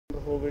The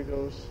Holy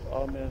Ghost.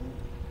 Amen.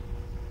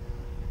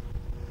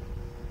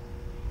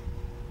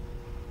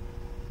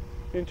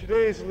 In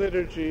today's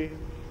liturgy,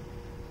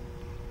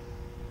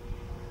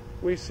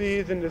 we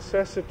see the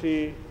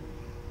necessity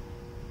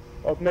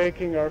of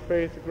making our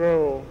faith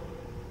grow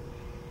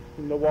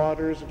in the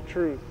waters of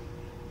truth.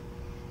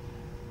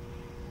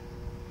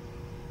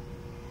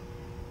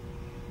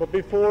 But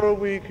before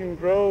we can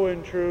grow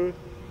in truth,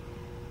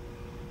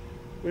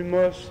 we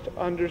must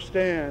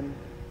understand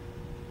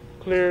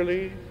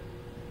clearly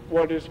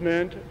what is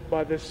meant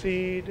by the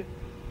seed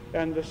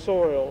and the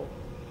soil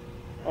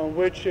on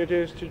which it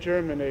is to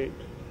germinate.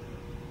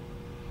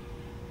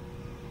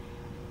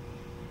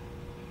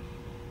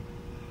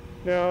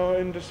 Now,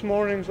 in this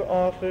morning's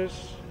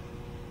office,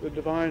 the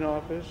divine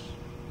office,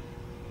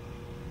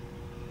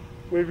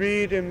 we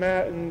read in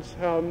Matins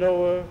how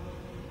Noah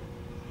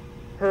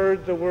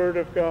heard the word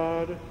of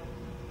God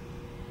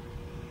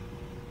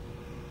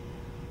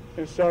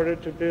and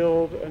started to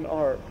build an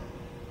ark.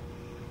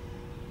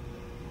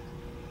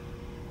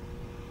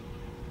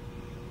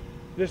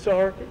 This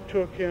ark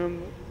took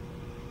him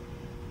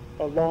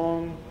a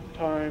long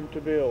time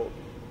to build,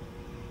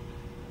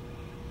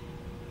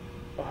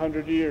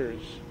 100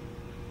 years.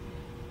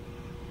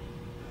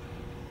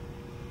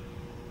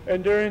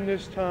 And during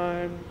this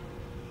time,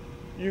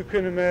 you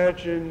can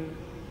imagine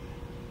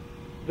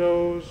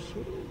those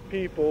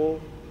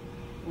people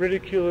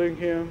ridiculing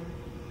him,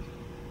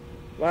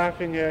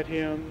 laughing at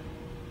him,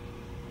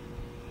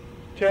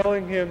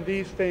 telling him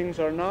these things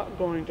are not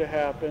going to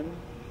happen,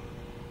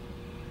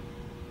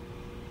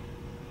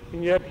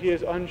 and yet he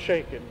is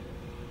unshaken.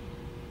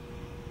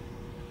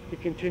 He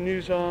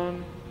continues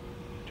on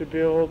to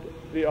build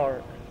the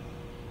ark.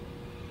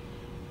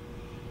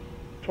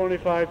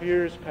 25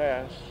 years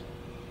pass.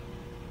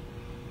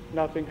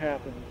 Nothing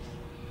happens.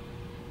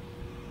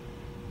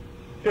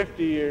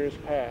 50 years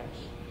pass.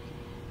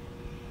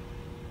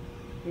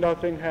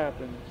 Nothing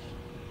happens.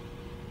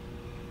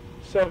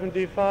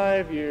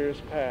 75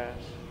 years pass.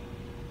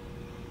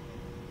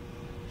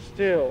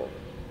 Still,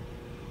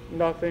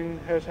 nothing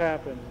has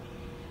happened.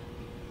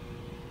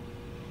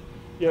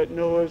 Yet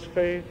Noah's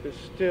faith is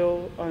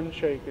still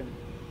unshaken.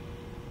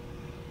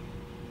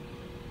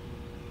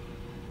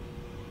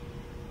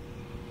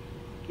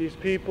 These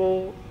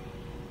people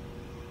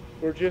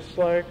were just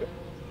like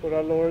what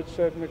our Lord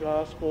said in the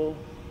gospel,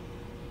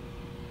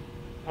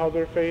 how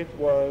their faith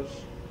was.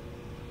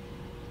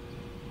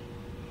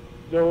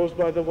 Those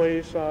by the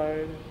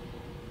wayside,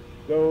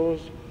 those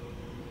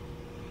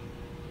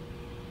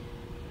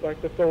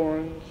like the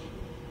thorns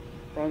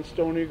on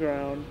stony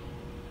ground.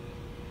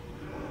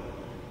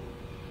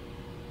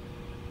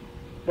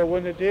 But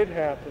when it did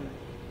happen,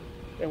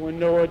 and when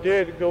Noah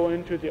did go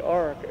into the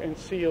ark and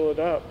seal it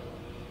up,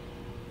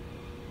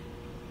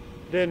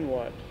 then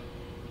what?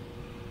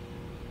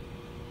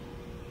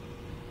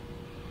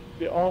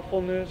 The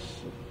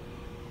awfulness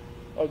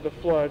of the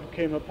flood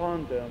came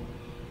upon them.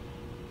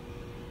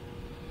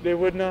 They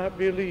would not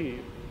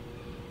believe.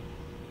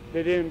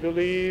 They didn't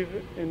believe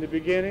in the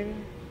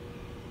beginning,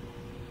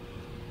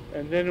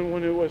 and then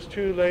when it was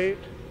too late,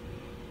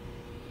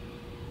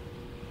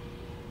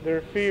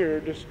 their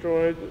fear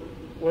destroyed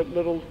what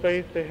little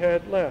faith they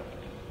had left.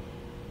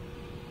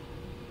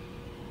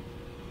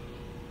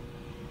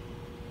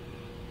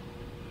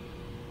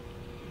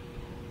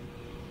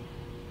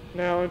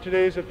 Now, in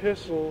today's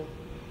epistle,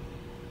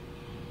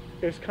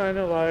 it's kind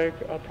of like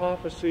a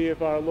prophecy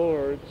of our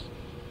Lord's,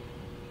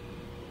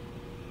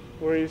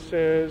 where he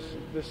says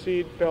the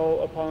seed fell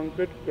upon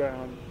good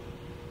ground.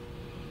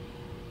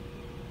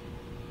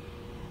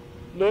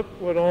 Look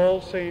what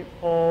all St.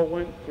 Paul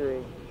went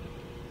through.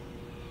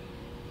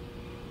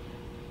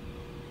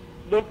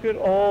 Look at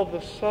all the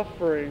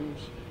sufferings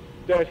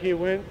that he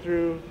went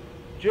through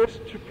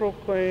just to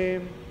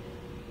proclaim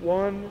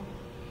one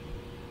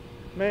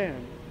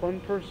man, one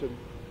person,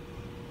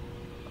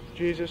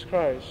 Jesus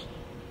Christ.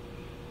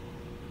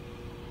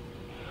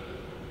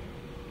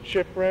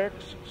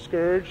 Shipwrecks,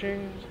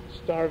 scourgings,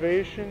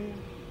 starvation,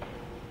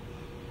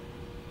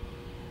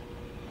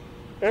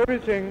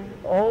 everything,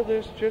 all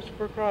this just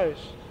for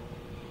Christ.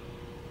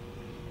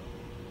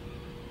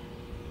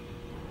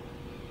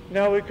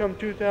 Now we come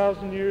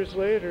 2,000 years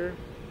later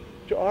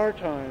to our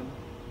time.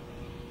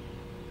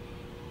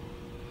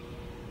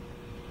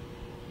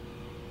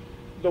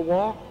 The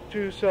walk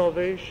to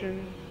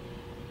salvation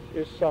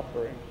is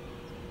suffering,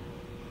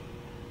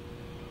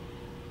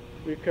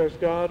 because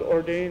God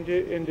ordained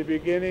it in the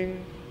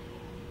beginning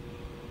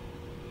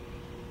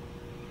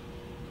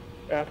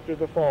after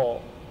the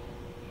fall.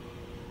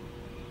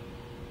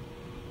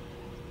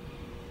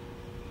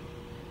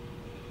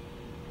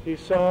 He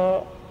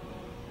saw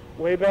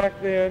way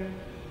back then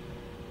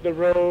the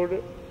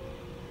road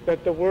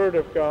that the Word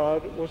of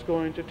God was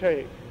going to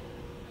take.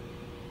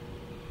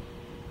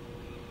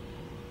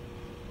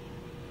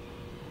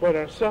 But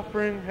our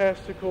suffering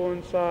has to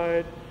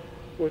coincide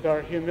with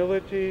our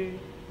humility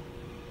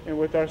and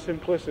with our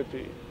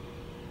simplicity.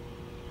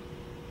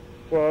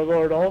 For our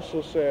Lord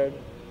also said,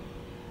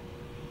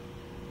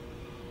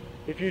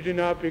 if you do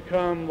not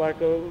become like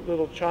a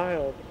little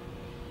child,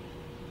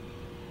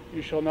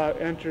 you shall not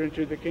enter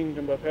into the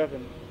kingdom of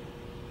heaven.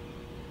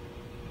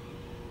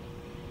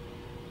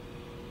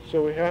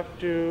 So we have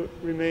to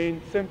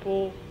remain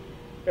simple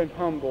and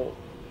humble,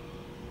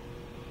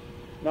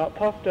 not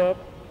puffed up,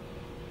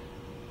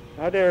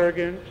 not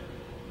arrogant,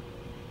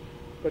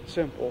 but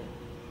simple.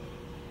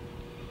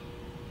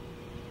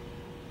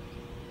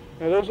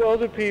 Now those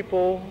other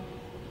people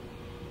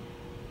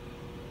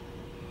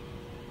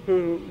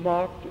who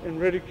mocked and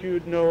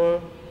ridiculed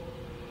Noah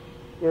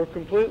were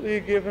completely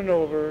given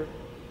over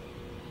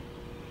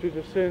to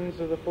the sins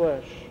of the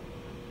flesh.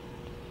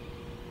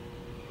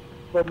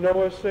 But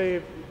Noah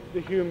saved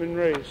the human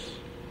race,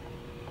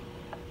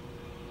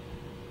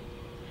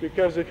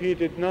 because if he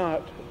did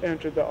not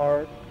enter the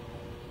ark,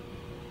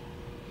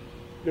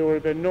 there would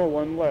have been no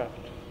one left.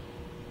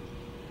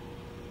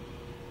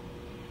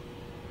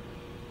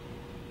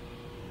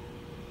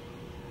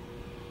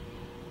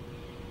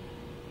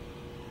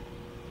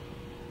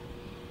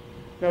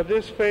 Now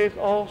this faith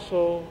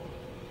also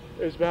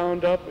is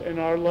bound up in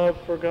our love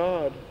for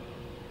God.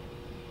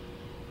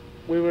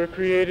 We were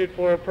created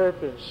for a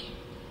purpose.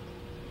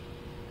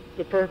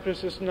 The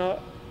purpose is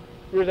not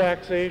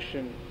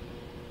relaxation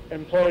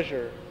and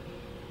pleasure.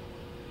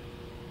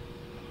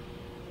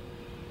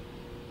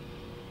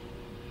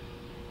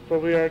 For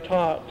we are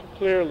taught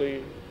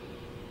clearly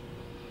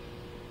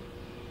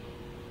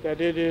that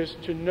it is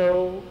to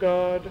know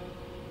God,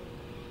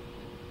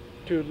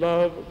 to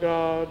love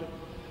God,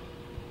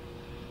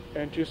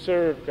 and to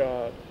serve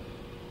God.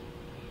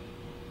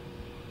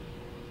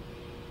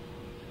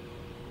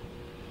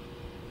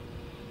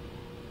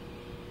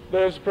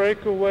 Let us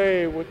break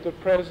away with the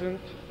present,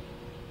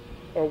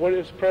 or what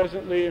is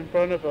presently in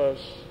front of us,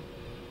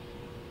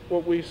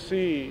 what we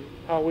see,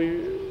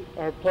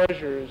 our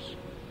pleasures.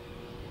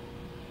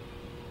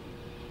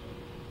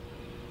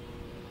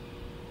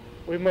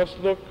 We must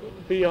look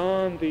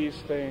beyond these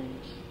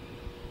things.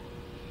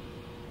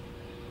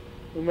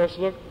 We must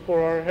look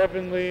for our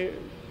heavenly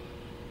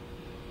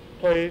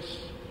place,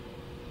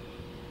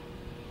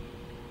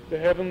 the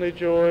heavenly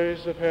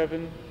joys of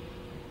heaven,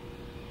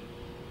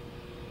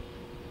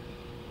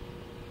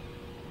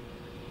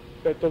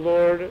 that the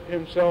Lord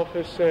himself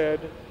has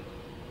said,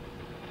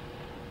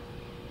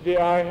 the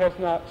eye hath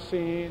not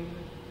seen,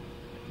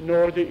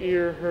 nor the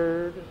ear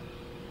heard,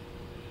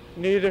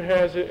 neither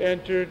has it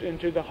entered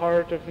into the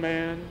heart of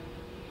man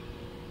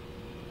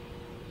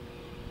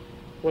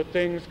what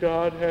things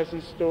God has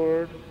in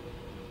store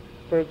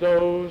for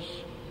those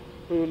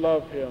who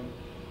love him.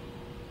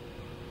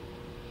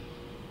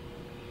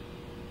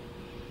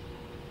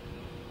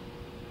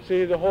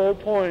 See, the whole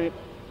point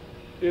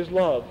is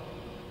love.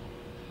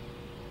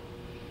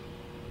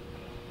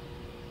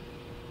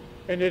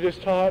 And it is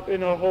taught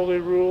in our holy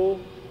rule,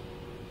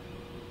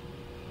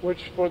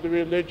 which for the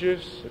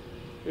religious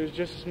is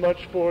just as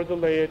much for the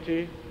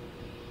laity,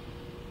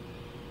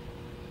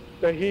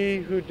 that he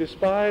who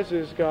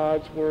despises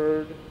God's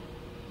word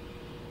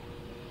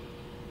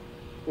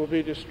will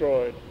be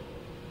destroyed.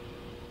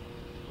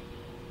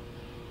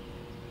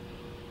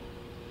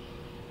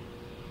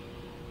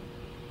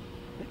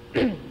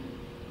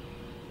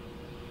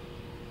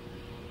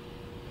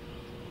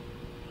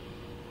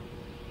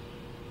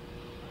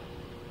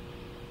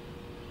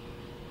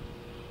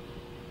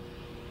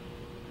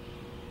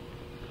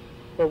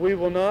 But we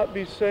will not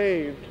be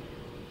saved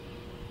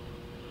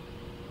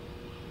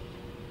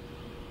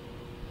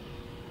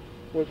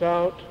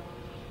without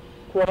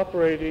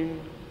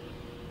cooperating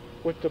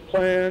with the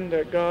plan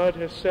that God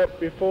has set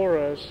before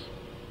us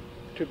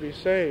to be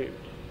saved.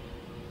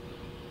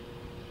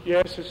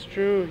 Yes, it's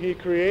true, he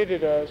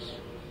created us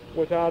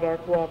without our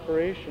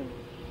cooperation,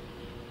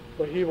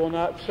 but he will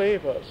not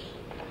save us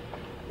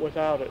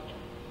without it.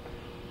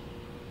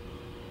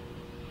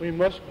 We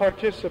must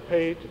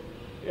participate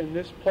in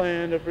this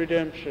plan of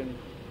redemption,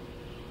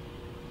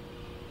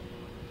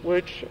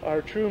 which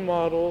our true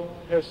model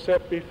has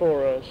set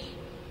before us.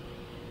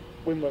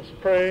 We must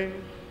pray,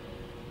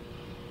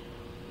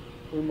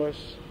 we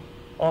must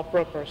offer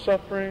up our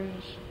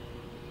sufferings,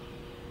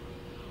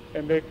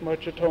 and make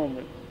much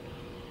atonement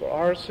for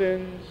our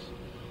sins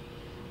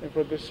and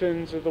for the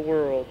sins of the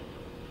world.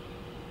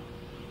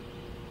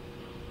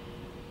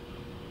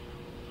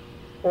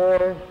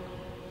 Or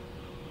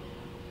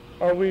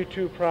are we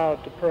too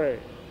proud to pray?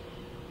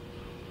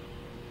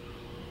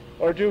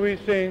 Or do we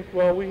think,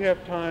 well, we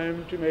have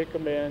time to make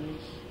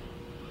amends.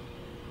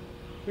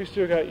 We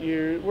still got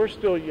years. We're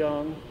still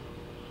young,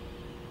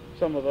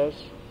 some of us.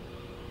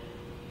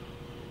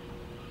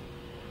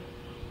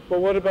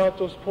 But what about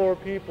those poor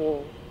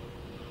people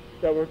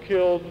that were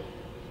killed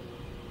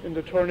in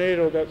the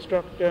tornado that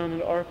struck down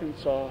in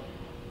Arkansas?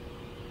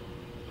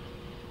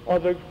 Or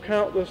the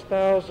countless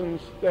thousands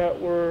that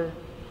were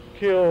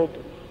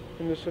killed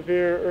in the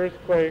severe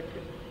earthquake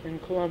in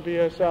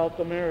Colombia, South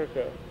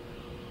America?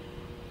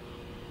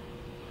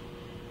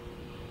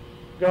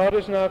 God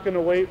is not going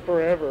to wait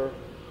forever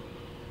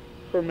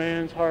for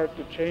man's heart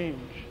to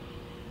change.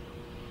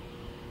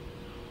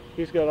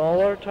 He's got all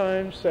our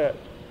time set.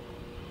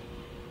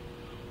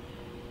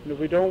 And if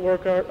we don't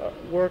work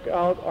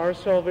out our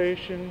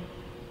salvation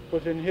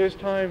within His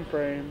time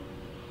frame,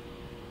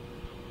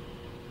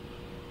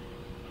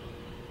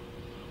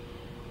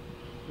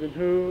 then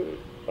who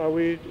are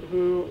we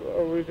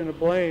going to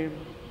blame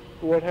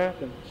for what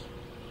happens?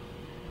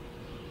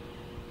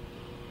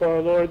 For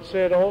our Lord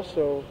said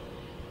also,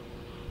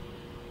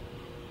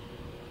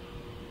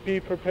 be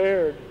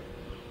prepared,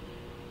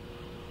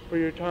 for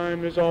your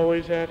time is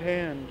always at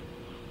hand.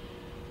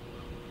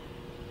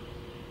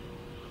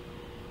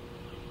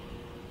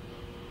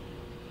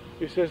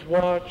 He says,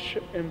 watch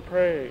and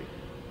pray.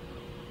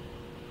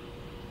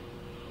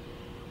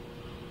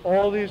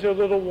 All these are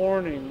little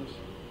warnings,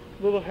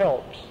 little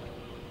helps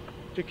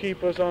to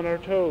keep us on our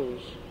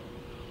toes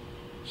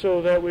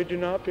so that we do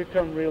not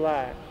become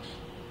relaxed,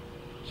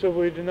 so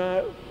we do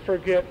not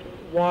forget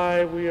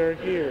why we are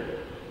here.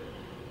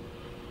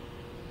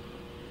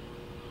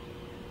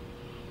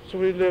 So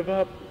we live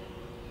up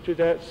to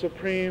that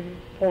supreme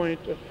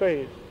point of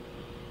faith.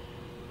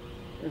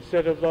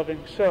 Instead of loving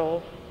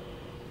self,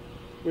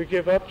 we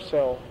give up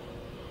self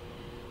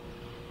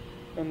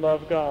and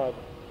love God.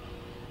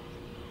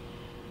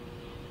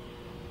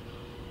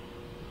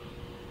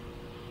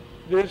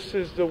 This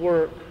is the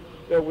work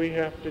that we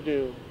have to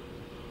do.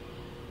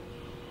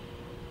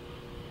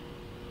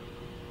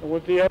 And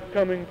with the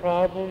upcoming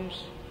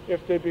problems,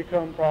 if they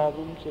become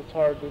problems, it's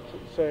hard to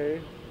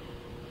say,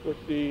 with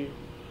the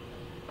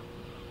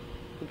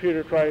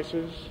computer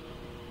crisis,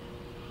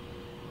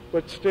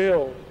 but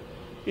still,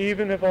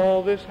 even if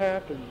all this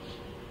happens,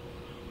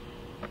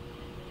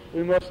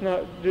 we must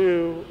not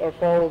do or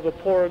follow the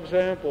poor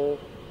example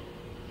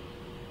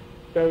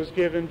that was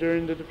given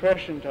during the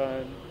Depression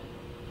time,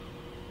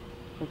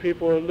 when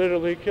people are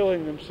literally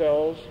killing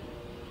themselves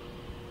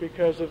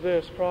because of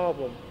this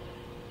problem.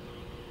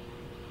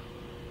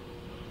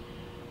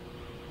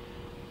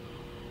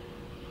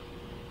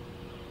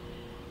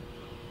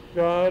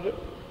 God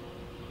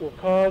will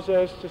cause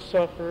us to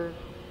suffer,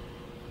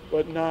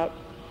 but not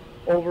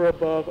over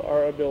above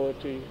our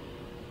ability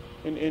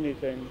in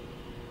anything.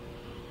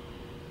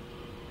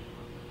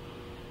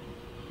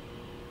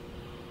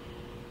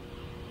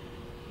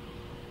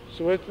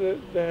 So with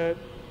that,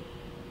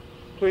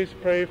 please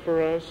pray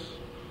for us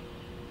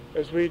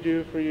as we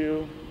do for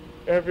you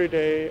every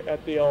day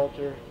at the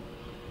altar.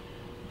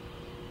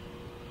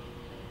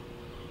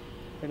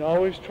 And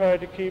always try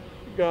to keep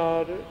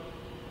God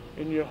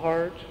in your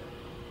heart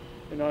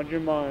and on your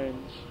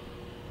minds.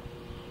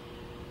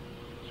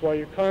 So while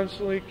you're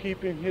constantly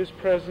keeping His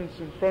presence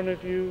in front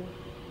of you,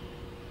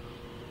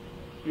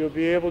 you'll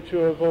be able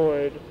to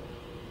avoid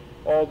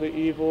all the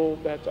evil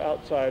that's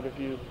outside of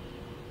you.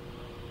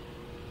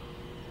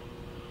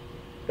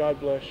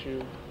 God bless you.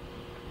 In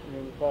the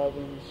name of the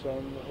Father, and the Son,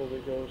 and the Holy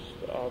Ghost.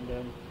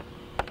 Amen.